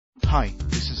Hi,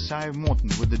 this is Sive Morten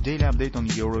with the daily update on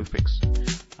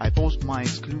EuroFX. I post my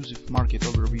exclusive market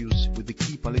overviews with the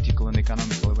key political and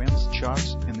economical events,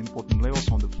 charts and important levels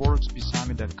on the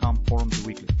ForexPeaceArmy.com forums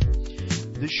weekly.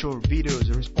 This short video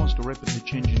is a response to rapidly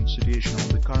changing situation on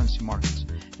the currency markets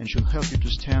and should help you to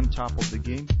stay on top of the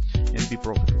game and be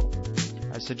profitable.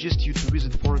 I suggest you to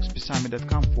visit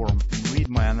ForexPeaceArmy.com forum and read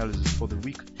my analysis for the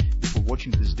week before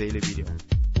watching this daily video.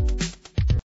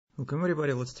 Welcome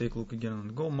everybody, let's take a look again on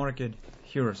the gold market.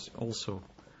 Here's also,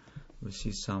 we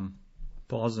see some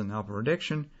pause and upward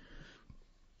action.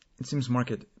 It seems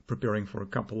market preparing for a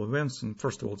couple of events, and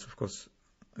first of all, it's of course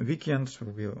a weekend, so it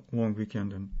will be a long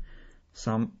weekend, and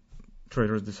some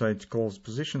traders decide to close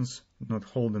positions, not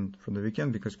hold them for the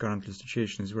weekend, because currently the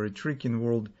situation is very tricky in the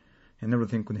world, and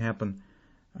everything could happen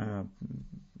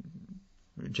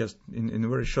just in a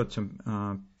very short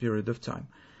period of time.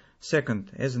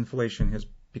 Second, as inflation has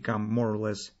become more or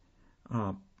less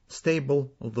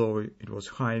stable, although it was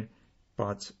high,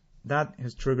 but that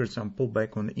has triggered some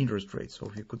pullback on the interest rates. So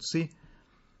if you could see,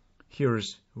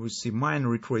 we see minor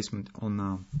retracement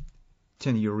on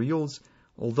 10-year yields,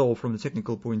 although from the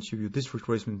technical point of view, this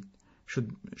retracement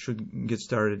should get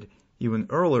started even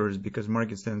earlier, because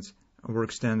market stands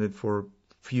overextended for a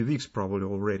few weeks probably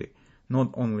already,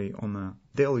 not only on a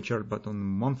daily chart, but on a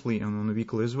monthly and on a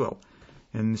weekly as well.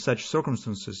 And in such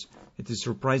circumstances, it is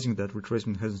surprising that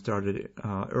retracement hasn't started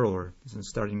earlier. It's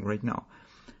starting right now.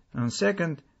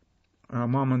 Second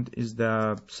moment is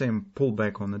the same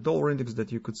pullback on the dollar index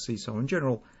that you could see. So in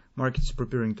general, markets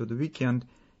preparing to the weekend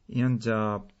and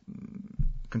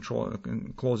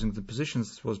closing the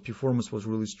positions. Performance was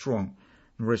really strong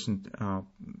in recent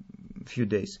few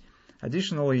days.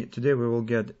 Additionally, today we will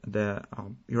get the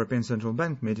European Central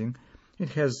Bank meeting.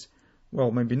 It has,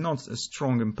 well, maybe not a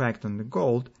strong impact on the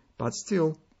gold, but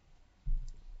still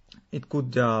it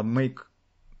could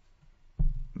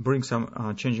bring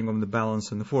some changing of the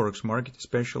balance in the Forex market,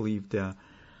 especially if the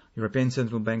European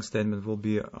Central Bank statement will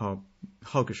be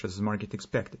hawkish as the market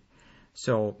expected.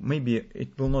 So maybe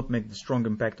it will not make the strong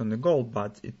impact on the gold,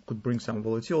 but it could bring some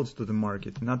volatility to the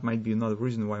market, and that might be another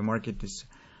reason why market is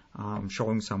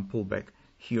showing some pullback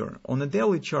here. On the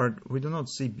daily chart, we do not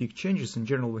see big changes. In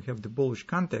general, we have the bullish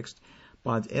context,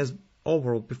 but as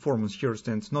overall performance here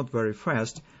stands not very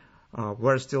fast,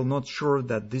 we're still not sure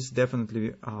that this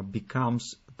definitely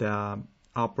becomes the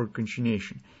upward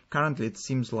continuation. Currently, it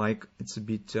seems like it's a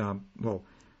bit, the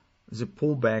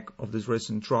pullback of this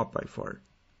recent drop by far.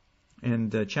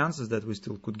 And the chances that we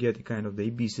still could get a kind of the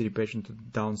ABCD pattern to the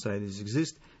downside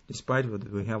exist, despite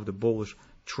that we have the bullish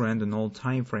trend in all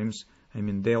time frames, I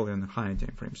mean daily and higher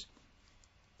time frames.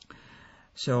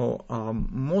 So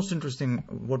most interesting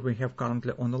what we have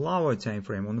currently on the lower time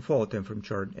frame, on the follow time frame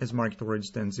chart, as market already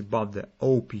stands above the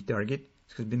OP target,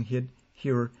 it has been hit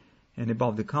here, and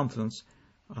above the confidence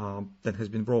that has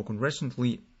been broken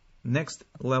recently. Next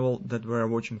level that we are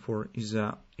watching for is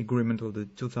agreement of the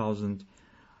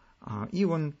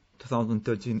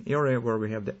 2013 area, where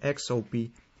we have the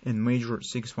XOP and major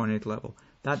 618 level.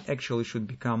 That actually should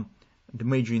become the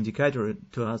major indicator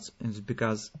to us, is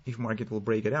because if market will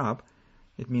break it up,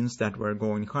 it means that we're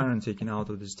going higher and taking out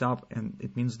of this top, and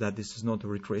it means that this is not a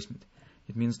retracement.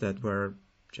 It means that we're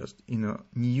just in a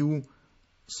new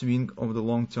swing of the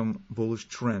long-term bullish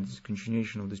trend, this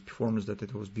continuation of this performance that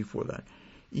it was before that.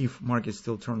 If market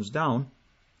still turns down,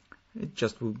 it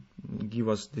just will give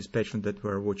us this pattern that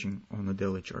we're watching on the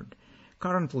daily chart.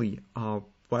 Currently,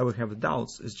 why we have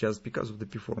doubts is just because of the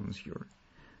performance here.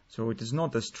 So it is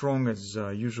not as strong as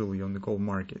usually on the gold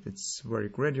market. It's very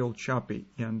gradual, choppy,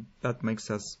 and that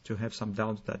makes us to have some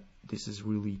doubts that this is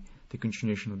really the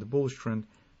continuation of the bullish trend,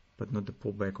 but not the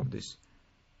pullback of this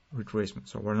retracement.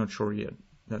 So we're not sure yet.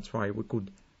 That's why we could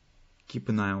keep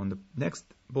an eye on the next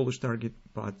bullish target,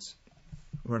 but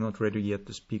we're not ready yet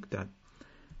to speak that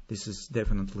this is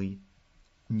definitely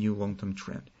new long-term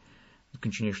trend, the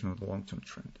continuation of the long-term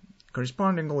trend.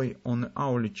 Correspondingly, on the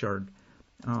hourly chart,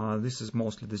 this is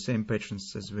mostly the same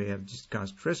patterns as we have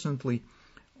discussed recently.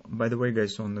 By the way,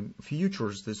 guys, on the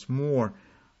futures, there's more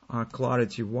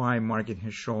clarity why market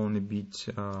has shown a bit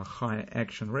high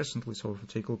action recently. So if you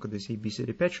take a look at this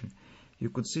ABCD pattern, you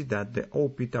could see that the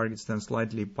OP target stands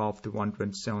slightly above the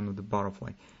 127 of the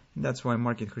butterfly. And that's why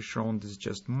market has shown this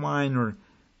just minor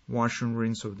wash and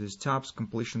rinse of these tops,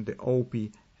 completion the OP,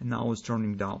 and now it's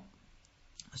turning down.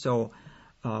 So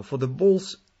for the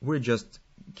bulls, we just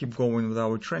keep going with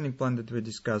our training plan that we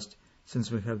discussed. Since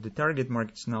we have the target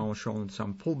markets now showing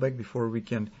some pullback before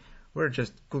weekend, we're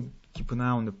just could keep an eye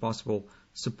on the possible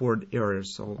support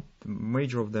areas. So the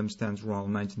major of them stands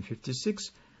around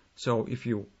 1956, So if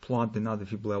you plot another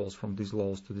fib levels from these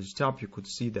lows to this top, you could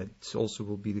see that this also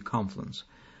will be the confluence.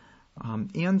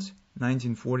 And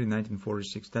 1940,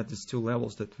 1946, that is two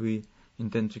levels that we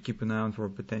intend to keep an eye on for a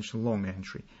potential long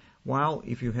entry. While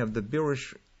if you have the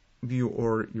bearish view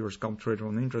or you're a scalp trader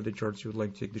on intraday charts, you would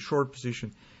like to take the short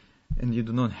position and you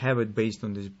do not have it based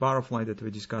on this butterfly that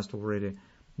we discussed already,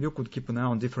 you could keep an eye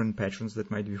on different patterns that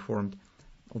might be formed.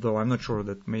 Although I'm not sure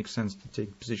that makes sense to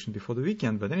take position before the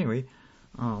weekend, but anyway,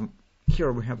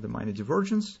 here we have the minor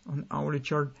divergence on hourly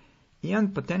chart,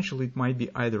 and potentially it might be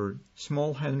either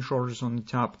small head and shoulders on the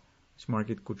top. This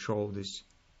market could show this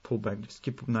pullback. Just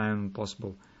keep an eye on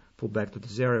possible pullback to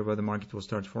this area where the market will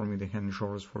start forming the head and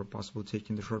shoulders for a possible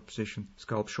taking the short position,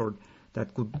 scalp short.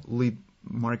 That could lead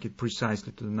market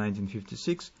precisely to the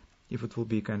 1956 if it will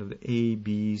be kind of the A,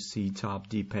 B, C, top,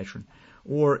 D pattern,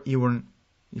 or even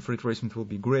if retracement will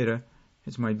be greater,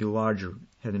 it might be larger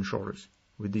head and shoulders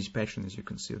with this pattern, as you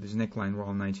can see, this neckline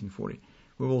around 1940.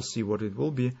 We will see what it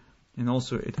will be, and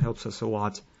also it helps us a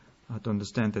lot to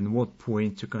understand at what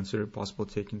point to consider possible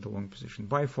taking the long position.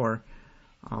 By far,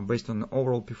 based on the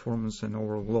overall performance and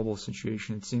overall global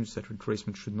situation, it seems that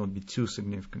retracement should not be too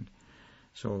significant.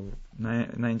 So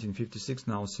 1956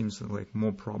 now seems like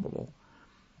more probable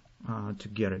to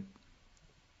get it.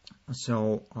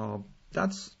 So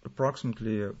that's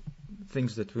approximately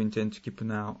things that we intend to keep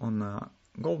an eye on the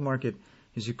gold market.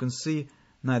 As you can see,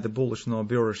 neither bullish nor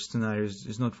bearish scenario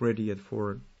is not ready yet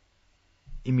for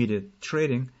immediate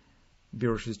trading.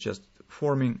 Bearish is just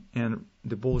forming, and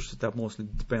the bullish setup mostly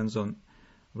depends on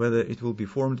whether it will be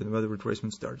formed and whether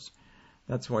retracement starts.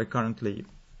 That's why currently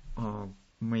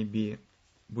maybe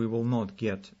we will not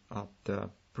get the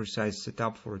precise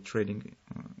setup for trading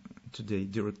today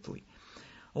directly.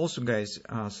 Also, guys,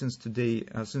 since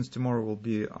tomorrow will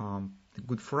be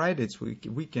Good Friday, it's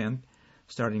weekend,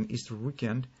 starting Easter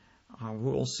weekend, we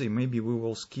will see. Maybe we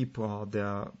will skip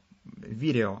the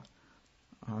video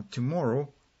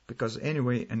tomorrow, because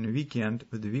anyway, in the weekend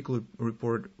with the weekly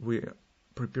report, we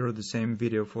prepare the same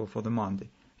video for the Monday.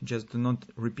 Just do not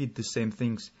repeat the same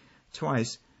things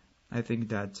twice. I think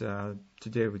that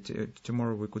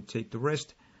tomorrow we could take the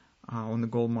rest on the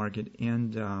gold market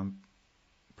and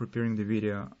preparing the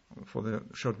video for the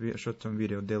short-term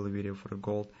video, daily video for the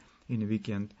gold in the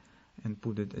weekend, and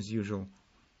put it as usual,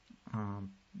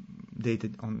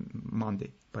 dated on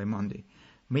Monday, by Monday.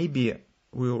 Maybe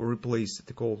we'll replace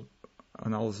the gold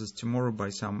analysis tomorrow by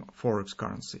some Forex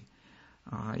currency.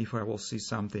 If I will see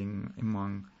something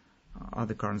among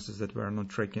other currencies that we are not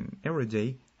tracking every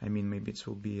day, I mean, maybe it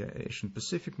will be Asian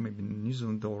Pacific, maybe New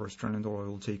Zealand dollar, Australian dollar, I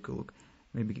will take a look.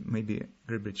 Maybe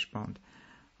Great British Pound.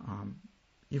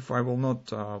 If I will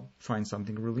not find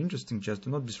something really interesting, just do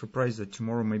not be surprised that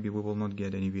tomorrow maybe we will not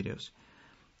get any videos.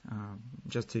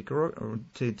 Just take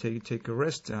a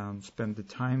rest, spend the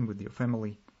time with your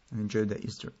family, and enjoy the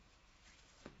Easter.